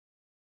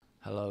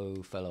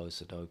Hello fellow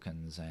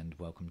Sudokans, and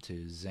welcome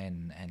to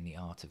Zen and the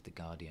Art of the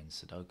Guardian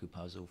Sudoku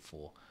puzzle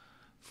for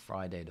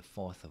Friday the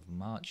 4th of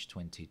March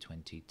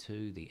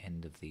 2022, the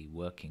end of the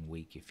working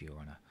week if you're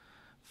on a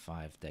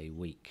 5-day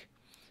week.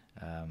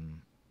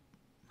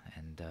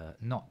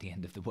 Not the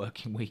end of the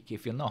working week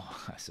if you're not,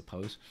 I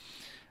suppose.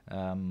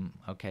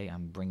 Okay,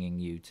 I'm bringing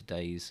you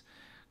today's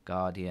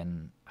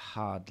Guardian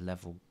hard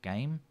level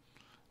game.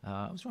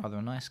 It was rather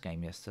a nice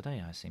game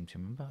yesterday, I seem to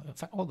remember. In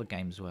fact, all the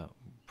games were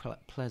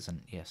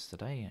pleasant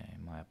yesterday,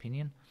 in my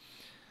opinion.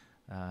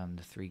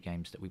 The 3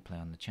 games that we play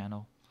on the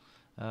channel.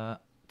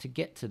 To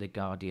get to the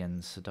Guardian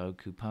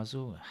Sudoku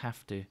puzzle,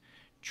 have to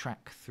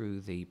track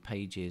through the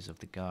pages of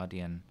the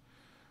Guardian.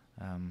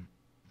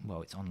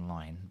 Well, it's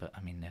online, but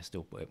I mean, they're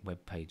still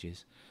web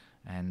pages,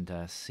 and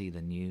see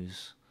the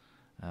news.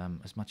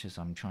 As much as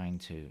I'm trying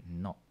to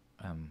not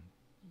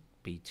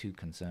be too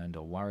concerned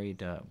or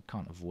worried,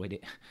 can't avoid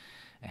it.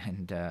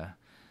 And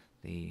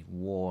the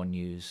war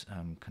news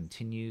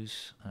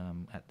continues.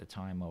 At the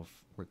time of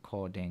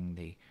recording,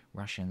 the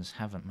Russians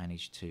haven't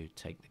managed to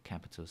take the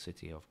capital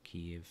city of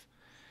Kiev.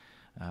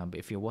 But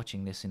if you're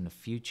watching this in the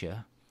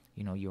future,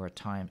 you know, you're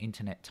a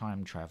internet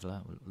time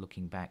traveler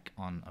looking back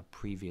on a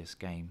previous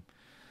game.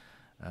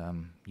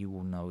 You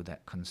will know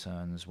that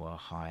concerns were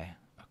high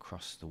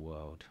across the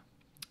world.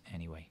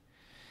 Anyway,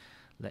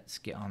 let's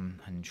get on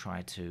and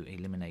try to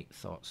eliminate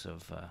thoughts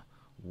of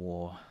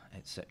war,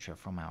 etc.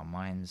 from our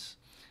minds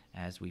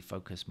as we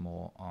focus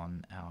more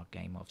on our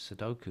game of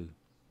Sudoku.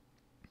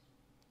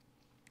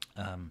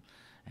 And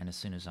as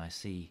soon as I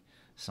see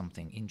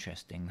something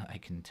interesting that I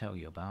can tell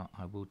you about,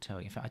 I will tell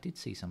you. In fact, I did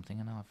see something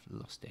and I've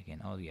lost it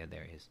again. Oh yeah,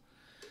 there it is.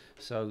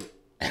 So,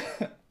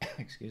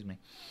 excuse me.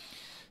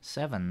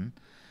 7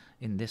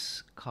 in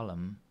this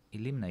column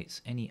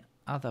eliminates any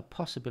other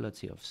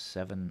possibility of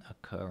 7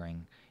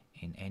 occurring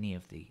in any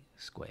of the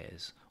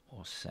squares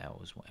or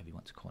cells, whatever you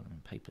want to call them.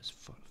 And paper's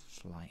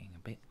flying a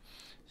bit.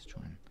 Let's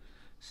try and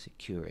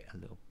secure it a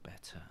little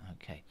better.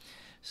 Okay,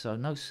 so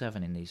no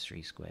 7 in these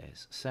 3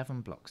 squares.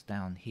 7 blocks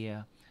down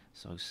here,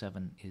 so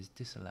 7 is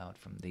disallowed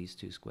from these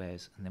 2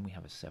 squares, and then we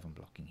have a 7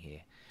 blocking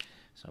here.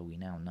 So we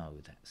now know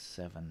that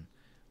 7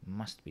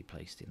 must be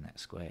placed in that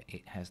square.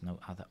 It has no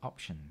other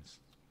options.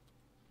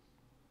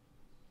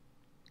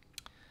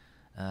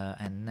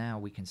 And now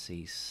we can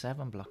see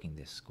 7 blocking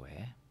this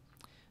square,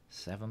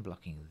 7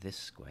 blocking this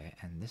square,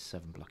 and this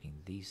 7 blocking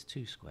these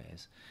 2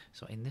 squares.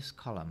 So in this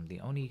column,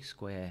 the only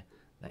square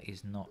that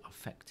is not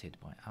affected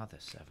by other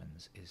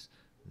 7s is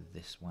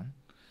this one.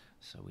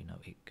 So we know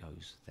it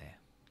goes there.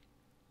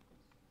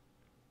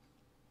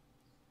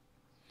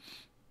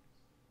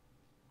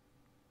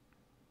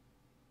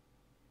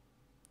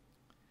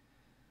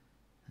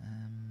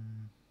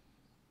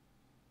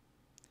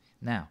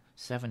 Now,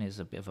 7 is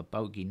a bit of a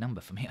bogey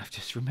number for me. I've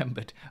just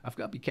remembered I've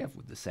got to be careful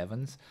with the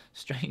 7s.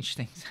 Strange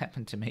things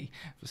happen to me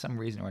for some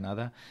reason or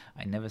another.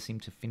 I never seem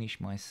to finish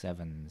my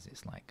 7s.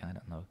 It's like, I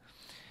don't know,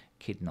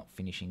 kid not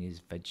finishing his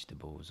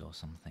vegetables or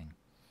something.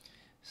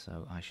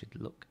 So I should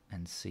look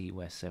and see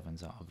where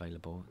 7s are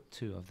available.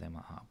 2 of them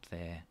are up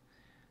there.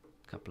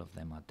 A couple of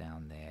them are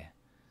down there.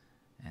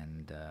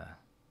 And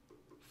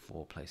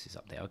 4 places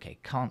up there. Okay,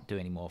 can't do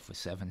any more for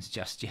 7s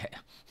just yet.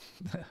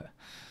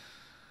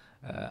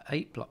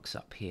 8 blocks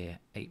up here,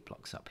 8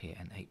 blocks up here,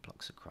 and 8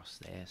 blocks across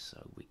there,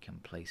 so we can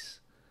place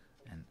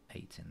an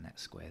 8 in that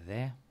square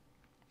there.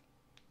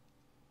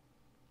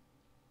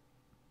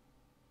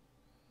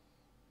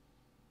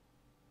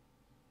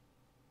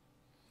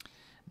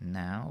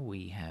 Now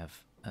we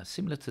have,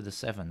 similar to the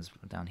 7s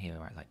down here,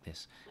 right, like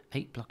this,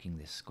 8 blocking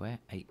this square,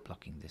 8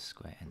 blocking this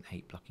square, and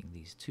 8 blocking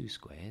these 2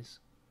 squares.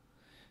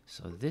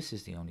 So this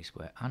is the only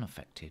square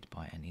unaffected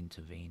by an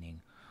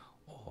intervening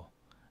or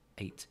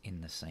 8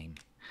 in the same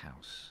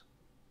house,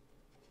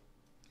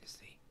 is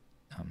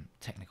the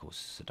technical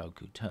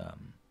Sudoku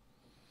term.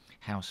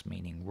 House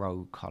meaning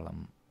row,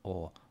 column,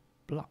 or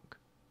block.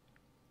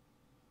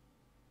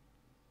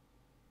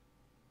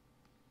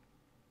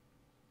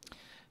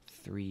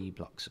 Three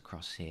blocks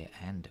across here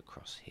and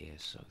across here,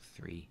 so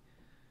 3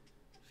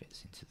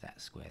 fits into that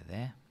square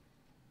there.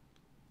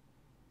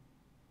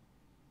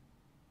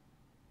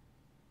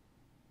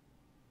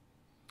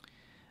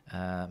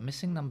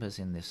 Missing numbers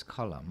in this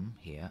column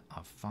here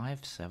are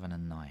 5, 7,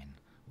 and 9.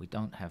 We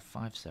don't have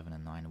 5, 7,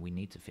 and 9. We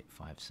need to fit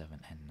 5,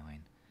 7, and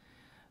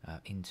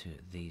 9 into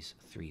these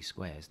 3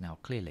 squares. Now,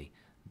 clearly,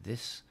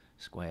 this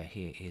square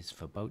here is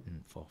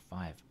verboten for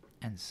 5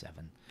 and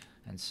 7,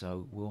 and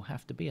so we'll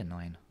have to be a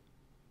 9.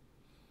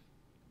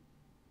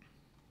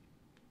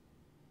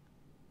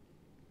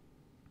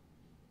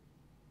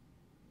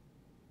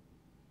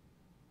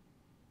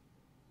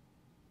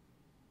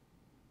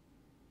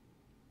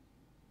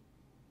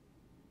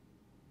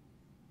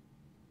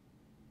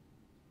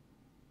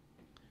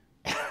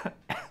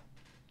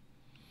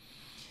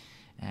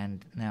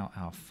 And now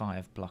our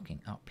 5 blocking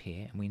up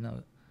here, and we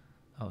know,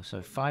 oh,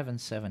 so 5 and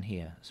 7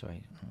 here,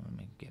 sorry, let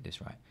me get this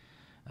right.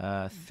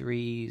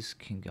 3s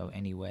can go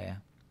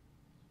anywhere,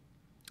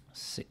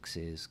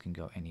 6s can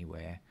go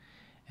anywhere,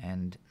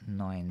 and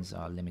 9s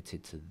are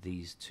limited to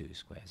these 2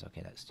 squares.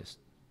 Okay, let's just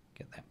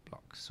get that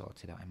block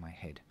sorted out in my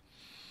head.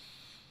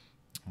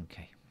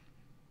 Okay.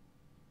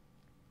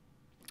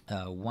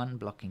 1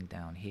 blocking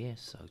down here,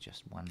 so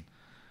just one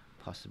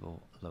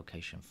possible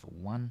location for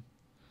 1.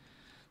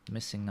 The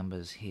missing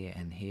numbers here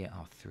and here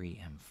are 3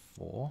 and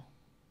 4.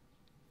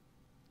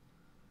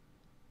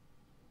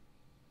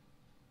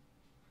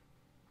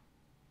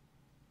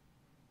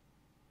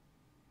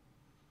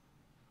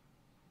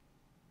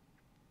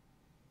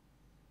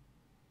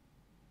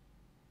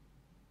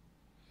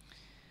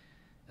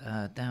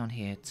 Down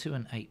here, 2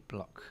 and 8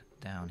 block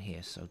down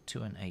here, so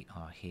 2 and 8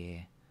 are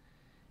here,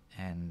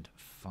 and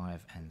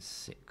 5 and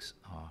 6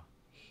 are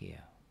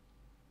here.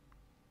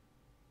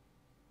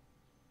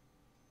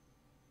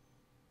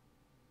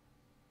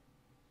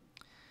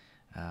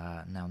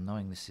 Now,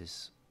 knowing this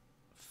is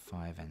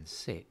 5 and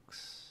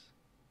 6,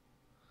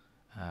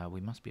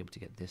 we must be able to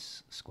get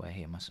this square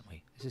here, mustn't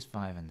we? This is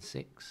 5 and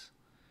 6,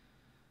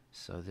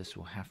 so this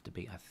will have to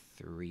be a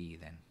 3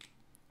 then.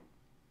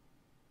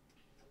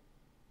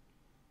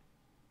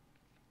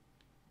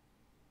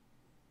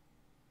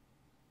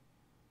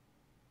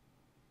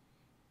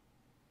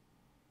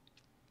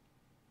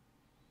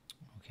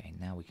 Okay,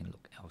 now we can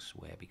look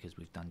elsewhere because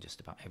we've done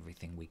just about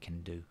everything we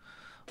can do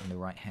on the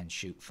right hand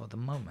chute for the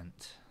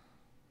moment.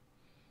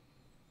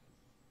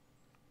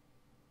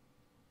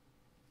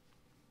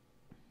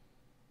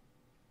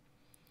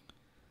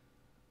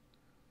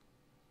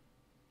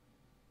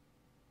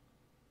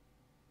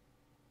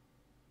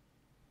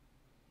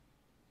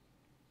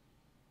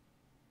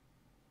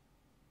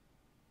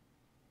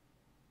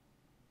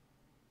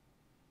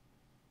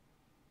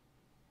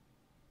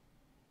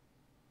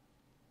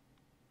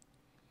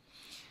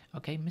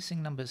 Okay,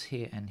 missing numbers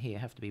here and here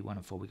have to be 1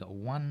 and 4. We got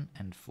 1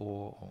 and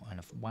 4, or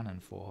 1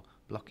 and 4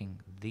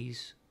 blocking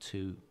these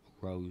 2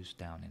 rows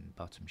down in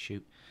bottom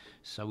chute.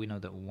 So we know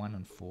that 1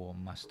 and 4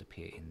 must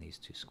appear in these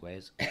 2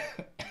 squares.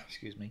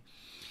 Excuse me.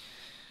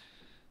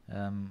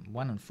 1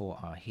 and 4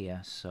 are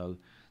here, so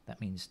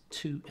that means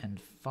 2 and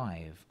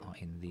 5 are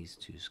in these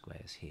 2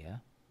 squares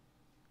here.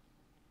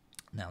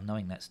 Now,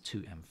 knowing that's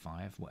 2 and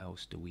 5, what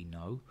else do we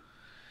know?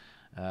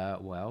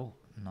 Well,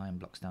 9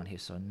 blocks down here,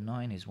 so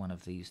 9 is one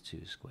of these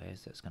 2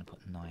 squares. That's going to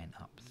put 9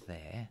 up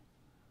there,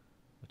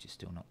 which is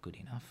still not good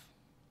enough.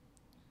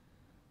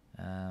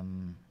 2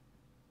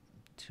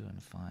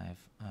 and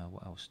 5,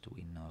 what else do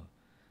we know?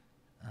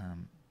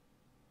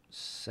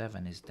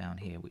 7 is down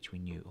here, which we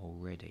knew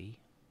already.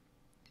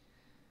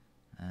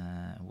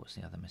 What's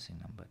the other missing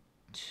number?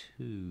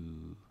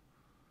 2,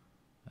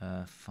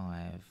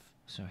 5,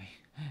 sorry,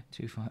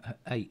 2, 5,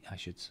 8 I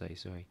should say,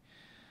 sorry.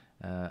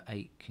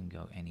 8 can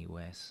go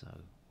anywhere, so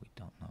we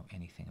don't know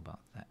anything about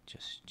that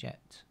just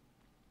yet.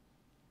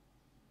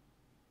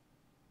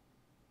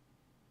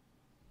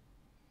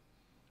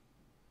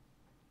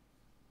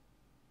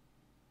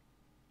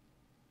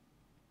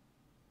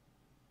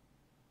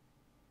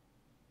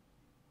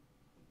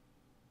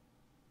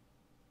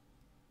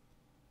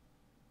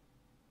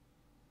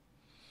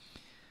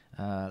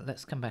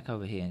 Let's come back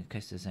over here in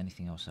case there's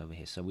anything else over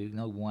here. So we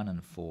know 1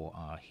 and 4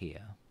 are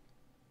here.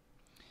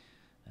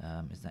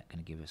 Is that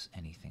going to give us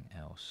anything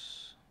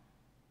else?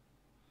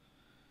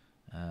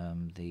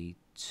 The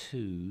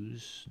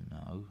 2s,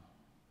 no.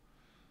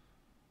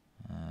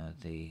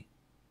 The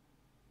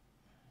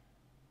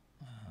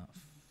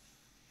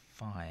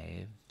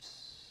 5s,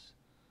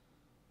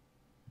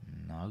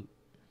 no.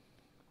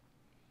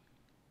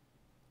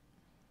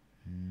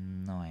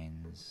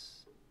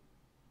 9s,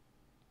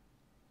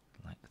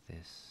 like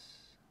this.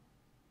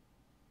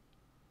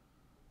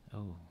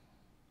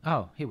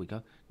 Oh, here we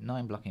go.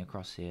 9 blocking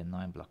across here,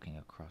 9 blocking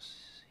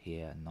across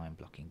here, 9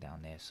 blocking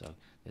down there. So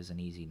there's an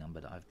easy number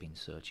that I've been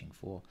searching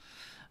for.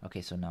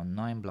 Okay, so now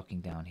 9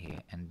 blocking down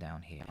here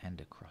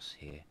and across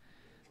here.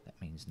 That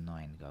means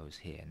 9 goes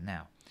here.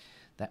 Now,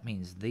 that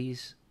means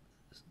this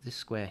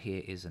square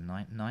here is a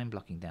 9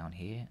 blocking down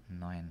here,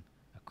 9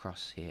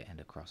 across here and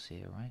across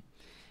here, right?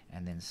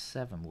 And then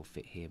 7 will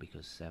fit here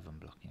because 7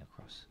 blocking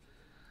across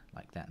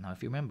like that. Now,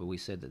 if you remember, we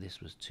said that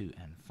this was 2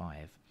 and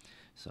 5.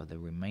 So the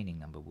remaining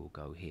number will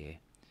go here,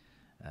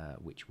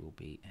 which will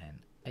be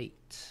an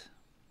 8.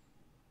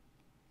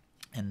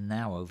 And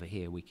now over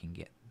here we can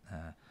get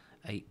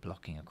 8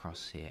 blocking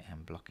across here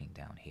and blocking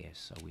down here.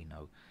 So we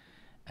know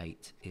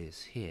 8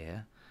 is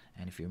here.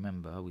 And if you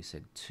remember, we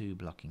said 2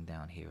 blocking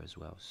down here as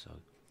well.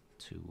 So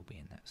 2 will be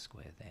in that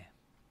square there.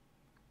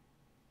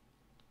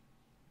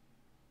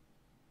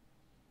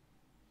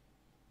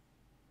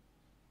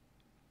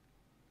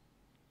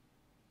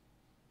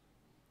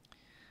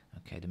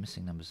 Okay, the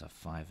missing numbers are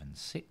 5 and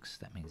 6.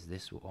 That means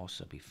this will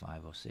also be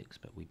 5 or 6,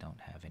 but we don't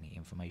have any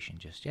information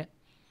just yet.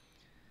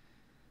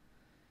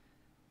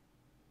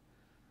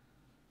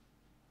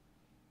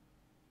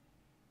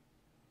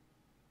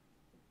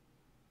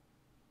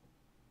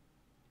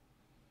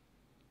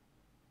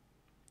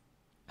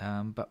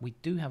 But we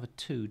do have a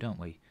 2, don't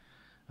we?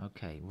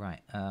 Okay,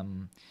 right.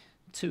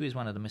 2 is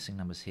one of the missing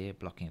numbers here,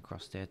 blocking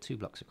across there, 2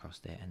 blocks across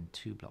there, and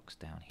 2 blocks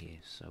down here.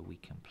 So we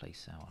can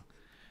place our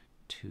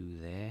 2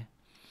 there.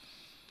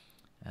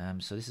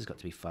 So this has got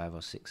to be 5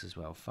 or 6 as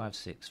well. 5,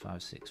 6,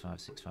 5, 6,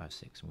 5, 6, 5,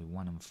 6. And we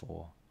 1 and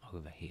 4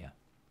 over here.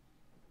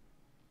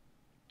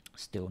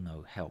 Still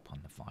no help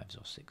on the 5s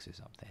or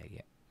 6s up there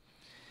yet.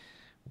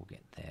 We'll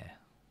get there.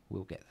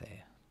 We'll get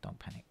there. Don't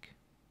panic.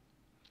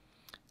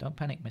 Don't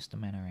panic, Mr.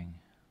 Mannering.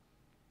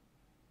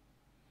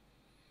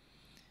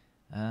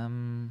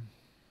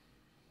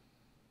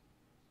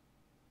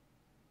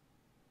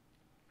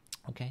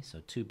 Okay,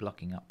 so 2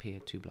 blocking up here,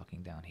 2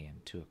 blocking down here,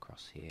 and 2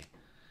 across here.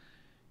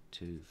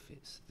 2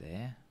 fits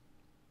there.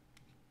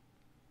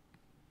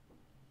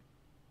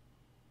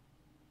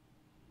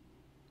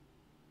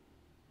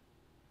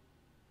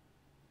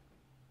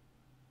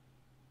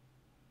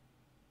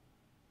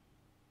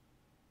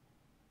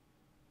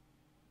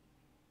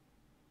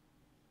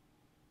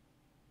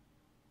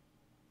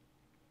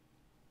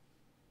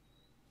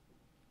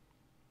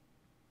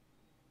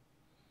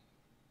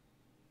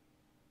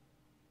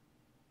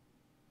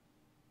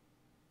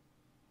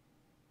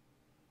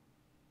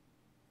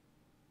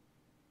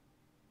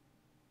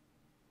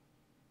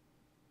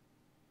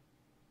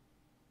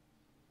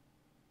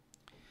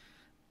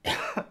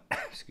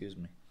 Excuse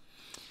me.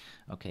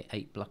 Okay,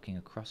 8 blocking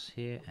across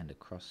here and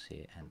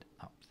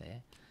up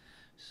there.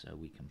 So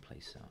we can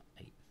place our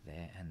 8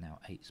 there, and now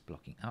 8's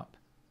blocking up,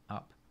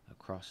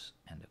 across,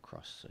 and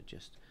across. So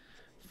just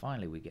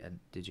finally we get a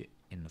digit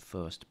in the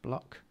first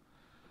block.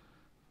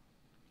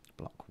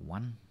 Block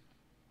 1.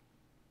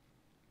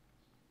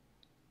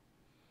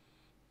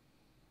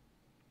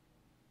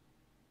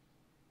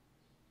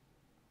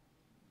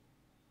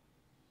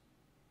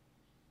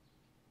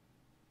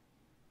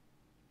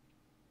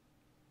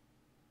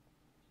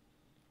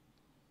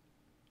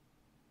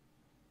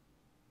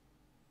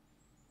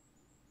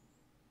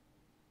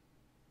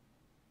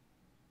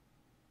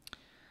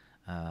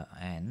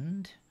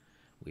 And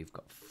we've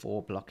got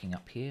 4 blocking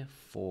up here,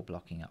 4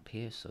 blocking up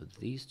here, so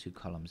these 2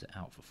 columns are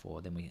out for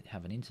 4. Then we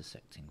have an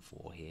intersecting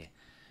 4 here,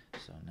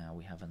 so now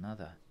we have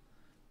another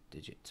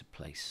digit to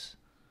place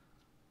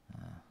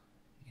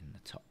in the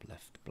top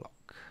left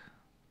block.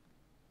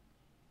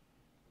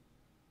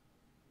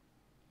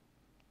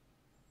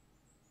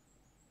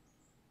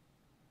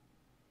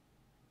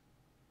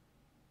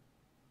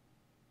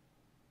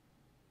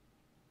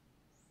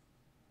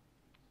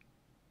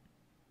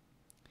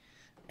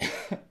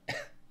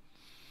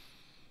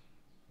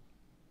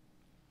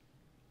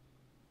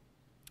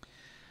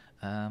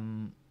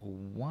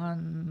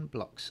 One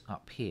blocks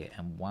up here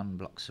and 1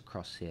 blocks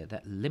across here.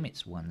 That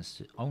limits ones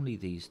to only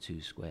these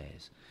 2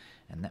 squares,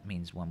 and that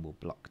means 1 will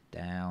block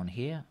down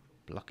here,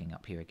 blocking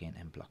up here again,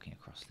 and blocking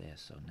across there.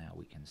 So now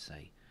we can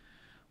say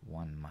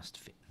 1 must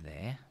fit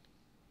there.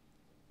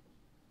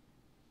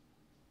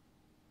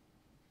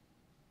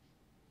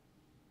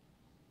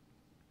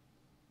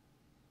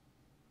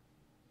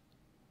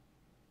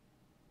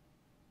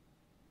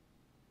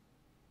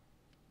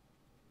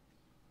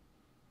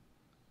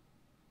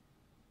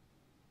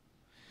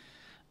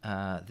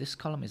 This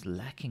column is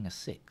lacking a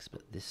 6,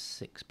 but this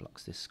 6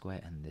 blocks this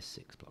square and this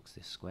 6 blocks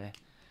this square.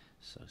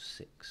 So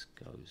 6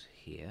 goes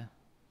here.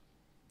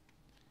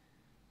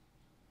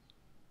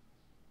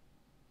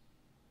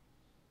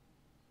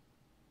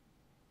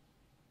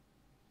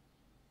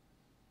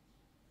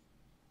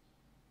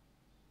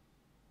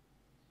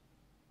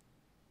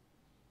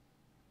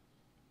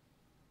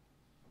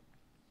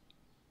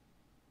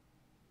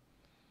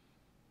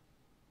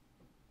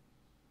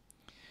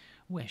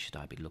 Where should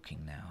I be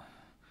looking now?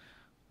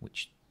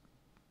 Which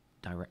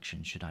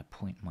direction should I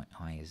point my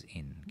eyes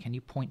in? Can you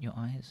point your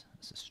eyes?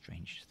 That's a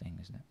strange thing,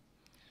 isn't it?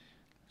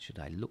 Should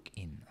I look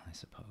in, I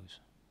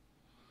suppose?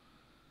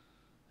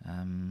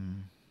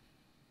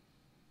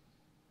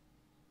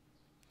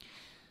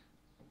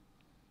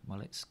 Well,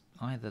 it's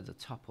either the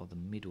top or the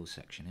middle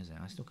section, isn't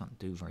it? I still can't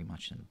do very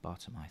much in the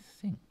bottom, I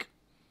think.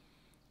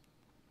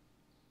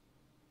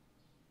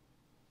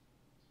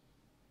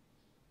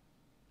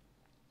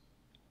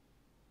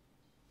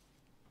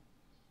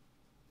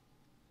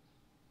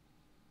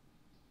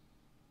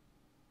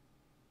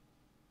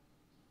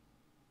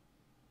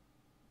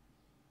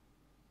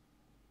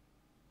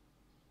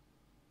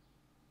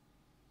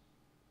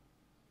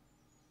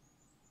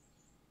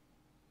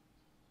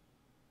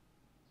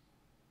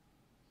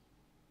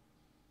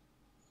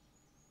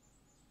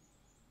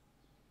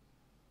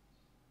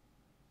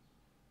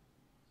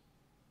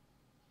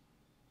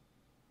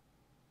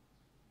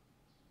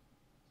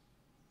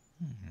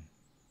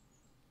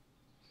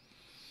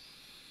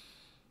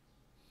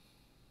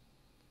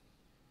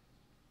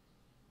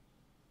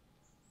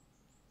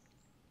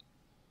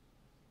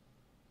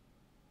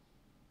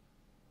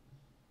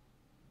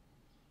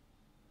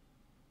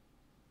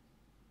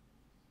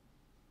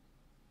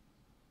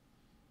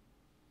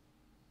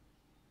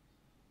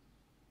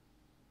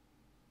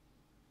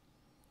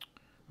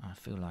 I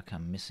feel like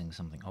I'm missing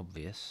something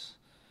obvious.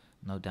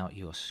 No doubt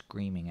you're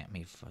screaming at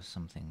me for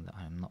something that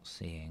I'm not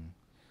seeing,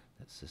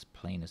 that's as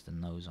plain as the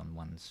nose on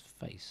one's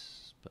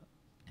face. But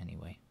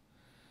anyway,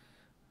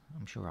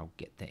 I'm sure I'll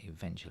get there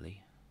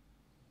eventually.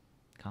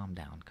 Calm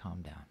down,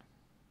 calm down.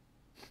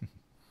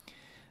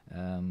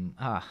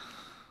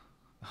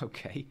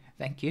 Okay,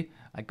 thank you.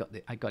 I got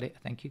it.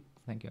 Thank you.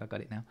 I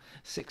got it now.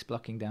 6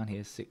 blocking down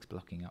here, 6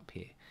 blocking up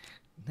here.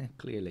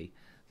 Clearly,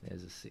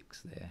 there's a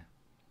 6 there.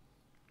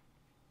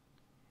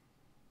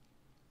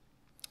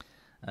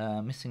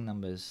 Missing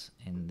numbers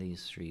in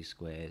these 3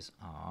 squares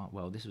are,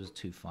 well, this was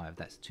 2, 5.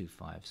 That's 2,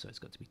 5. So it's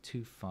got to be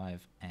 2,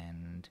 5,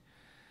 and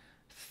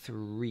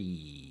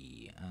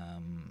 3.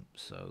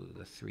 So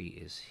the 3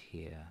 is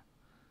here.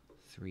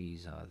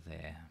 3s are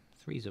there.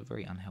 3s are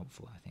very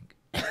unhelpful, I think.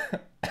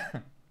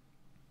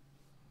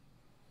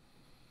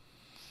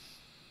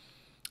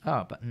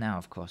 But now,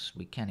 of course,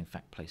 we can in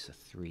fact place a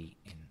 3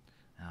 in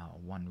our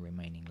one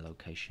remaining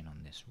location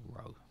on this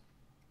row.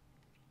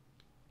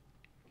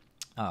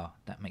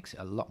 That makes it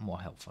a lot more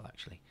helpful,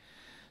 actually.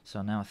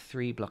 So now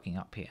 3 blocking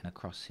up here and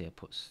across here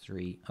puts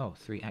 3. Oh,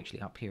 3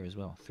 actually up here as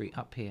well. 3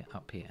 up here,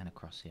 and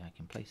across here. I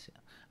can place it.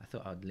 I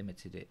thought I'd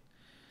limited it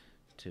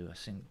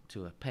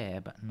to a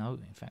pair, but no.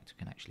 In fact, I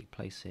can actually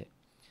place it.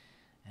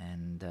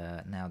 And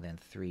now then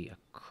 3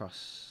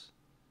 across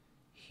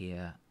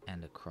here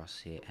and across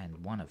here,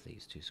 and one of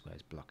these 2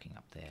 squares blocking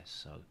up there.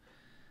 So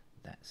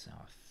that's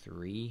our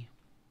 3.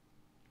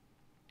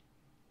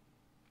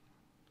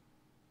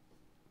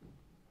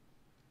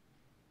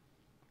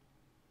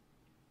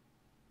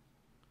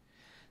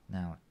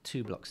 Now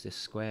 2 blocks this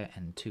square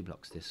and 2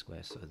 blocks this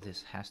square, so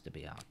this has to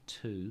be our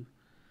 2.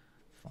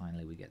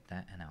 Finally we get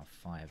that, and our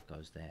 5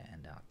 goes there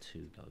and our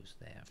 2 goes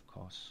there, of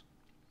course.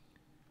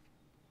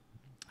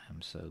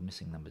 So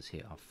missing numbers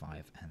here are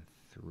 5 and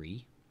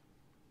 3.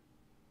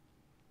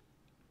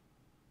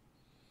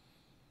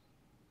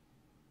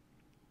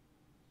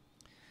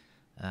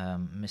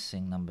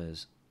 Missing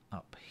numbers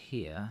up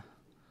here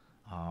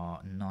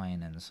are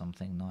 9 and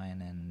something,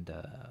 9 and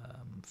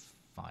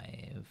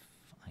 5,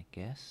 I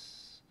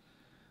guess.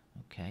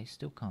 Okay,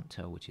 still can't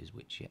tell which is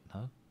which yet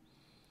though.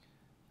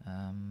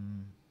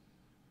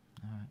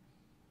 Alright.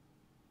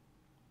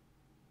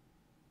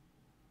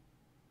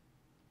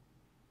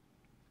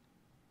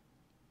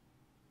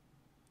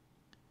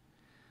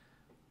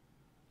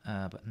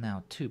 But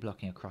now 2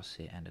 blocking across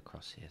here and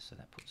across here, so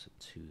that puts a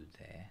 2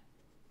 there.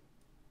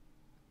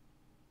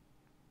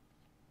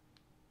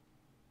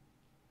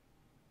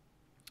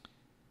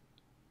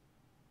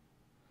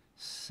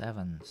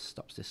 Seven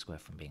stops this square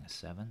from being a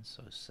 7,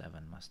 so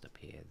 7 must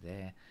appear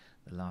there.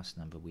 The last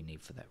number we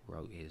need for that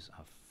row is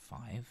a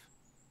 5.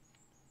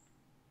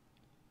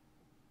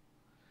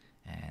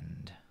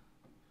 And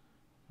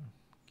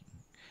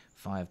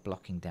 5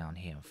 blocking down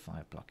here and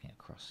 5 blocking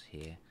across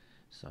here.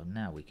 So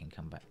now we can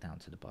come back down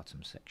to the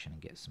bottom section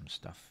and get some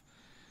stuff.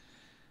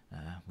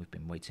 We've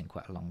been waiting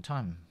quite a long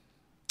time.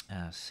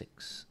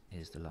 6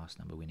 is the last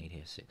number we need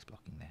here, 6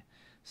 blocking there.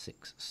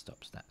 6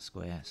 stops that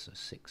square, so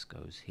 6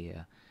 goes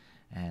here.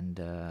 And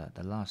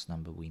the last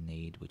number we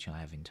need, which I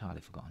have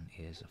entirely forgotten,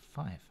 is a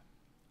 5.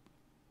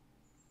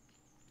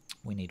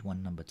 We need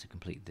one number to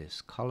complete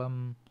this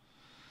column.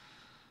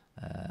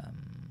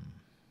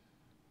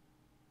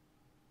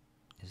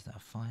 Is that a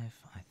 5?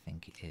 I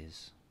think it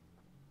is.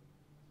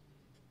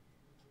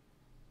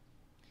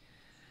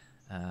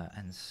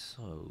 And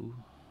so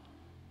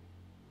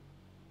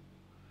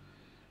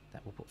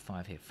that will put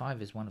 5 here.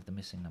 5 is one of the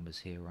missing numbers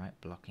here, right?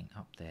 Blocking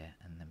up there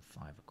and then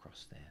 5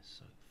 across there.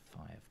 So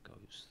 5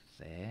 goes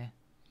there.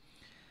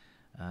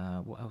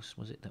 What else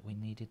was it that we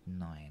needed?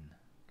 9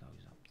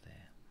 goes up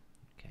there.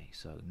 Okay,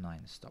 so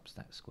 9 stops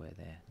that square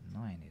there.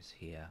 9 is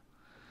here.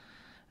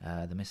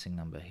 The missing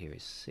number here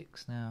is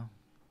 6 now.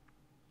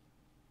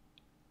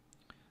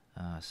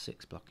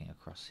 6 blocking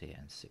across here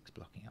and 6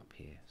 blocking up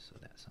here. So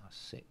that's our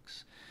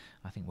 6.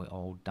 I think we're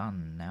all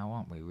done now,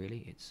 aren't we,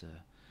 really? It's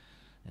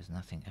there's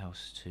nothing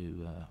else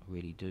to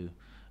really do.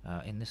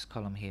 In this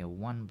column here,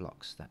 1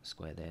 blocks that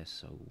square there,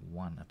 so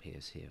 1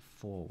 appears here.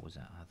 4 was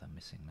our other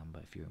missing number,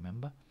 if you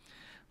remember.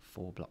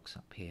 4 blocks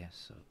up here,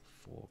 so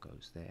 4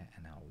 goes there,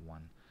 and our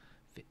 1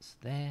 fits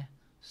there,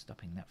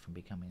 stopping that from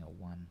becoming a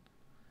 1.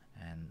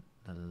 And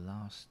the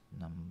last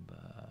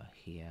number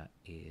here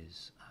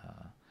is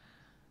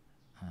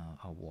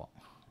a what?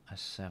 A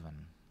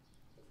 7.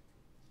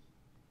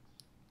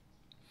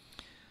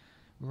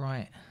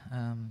 Right,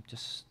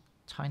 just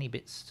tiny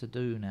bits to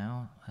do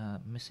now.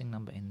 Missing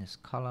number in this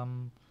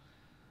column,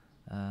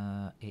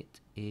 it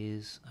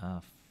is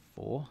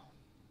 4.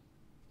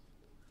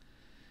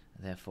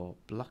 Therefore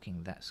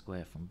blocking that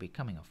square from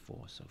becoming a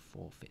 4, so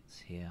 4 fits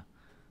here.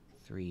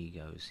 3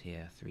 goes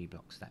here, 3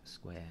 blocks that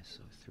square,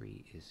 so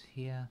 3 is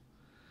here.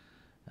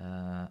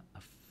 A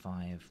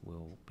 5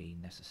 will be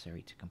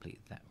necessary to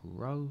complete that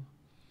row,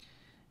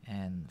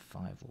 and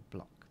 5 will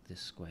block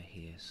this square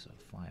here, so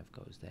 5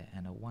 goes there,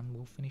 and a 1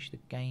 will finish the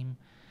game.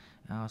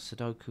 Our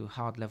Sudoku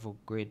hard level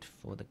grid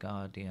for the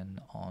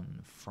Guardian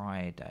on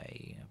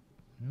Friday.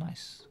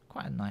 Nice,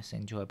 quite a nice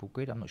enjoyable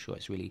grid. I'm not sure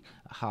it's really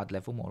a hard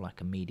level, more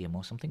like a medium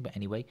or something, but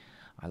anyway,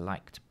 I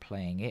liked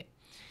playing it,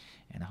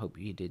 and I hope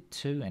you did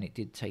too. And it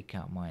did take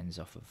our minds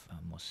off of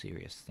more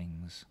serious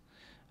things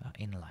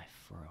in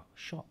life for a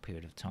short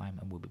period of time,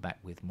 and we'll be back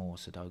with more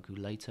Sudoku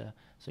later,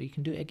 so you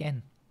can do it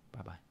again.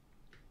 Bye bye.